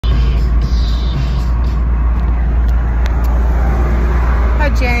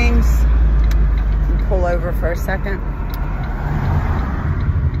for a second.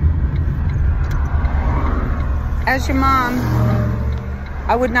 As your mom,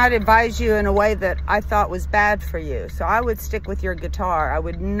 I would not advise you in a way that I thought was bad for you. So I would stick with your guitar. I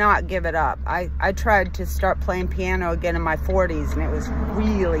would not give it up. I tried to start playing piano again in my 40s, and it was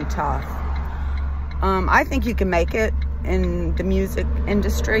really tough. I think you can make it in the music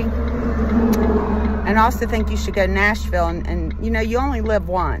industry. And I also think you should go to Nashville, and you know, you only live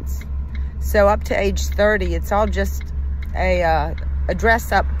once. So up to age 30, it's all just a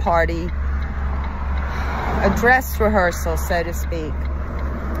dress-up party, a dress rehearsal, so to speak.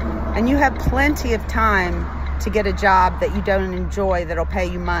 And you have plenty of time to get a job that you don't enjoy that'll pay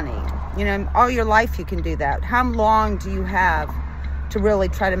you money. You know, all your life you can do that. How long do you have to really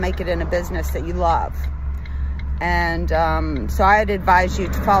try to make it in a business that you love? And so I'd advise you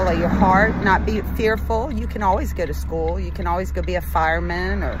to follow your heart, not be fearful. You can always go to school. You can always go be a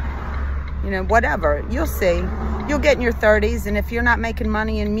fireman or, you know, whatever. You'll see. You'll get in your 30s, and if you're not making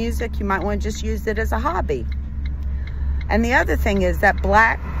money in music, you might want to just use it as a hobby. And the other thing is that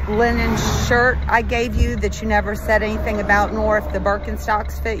black linen shirt I gave you that you never said anything about, nor if the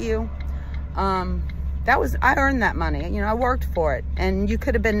Birkenstocks fit you. I earned that money. You know, I worked for it, and you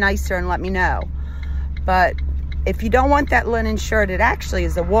could have been nicer and let me know. But if you don't want that linen shirt, it actually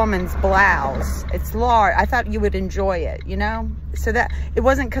is a woman's blouse. It's large. I thought you would enjoy it, you know? So that, it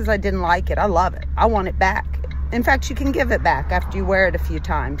wasn't because I didn't like it. I love it. I want it back. In fact, you can give it back after you wear it a few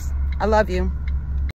times. I love you.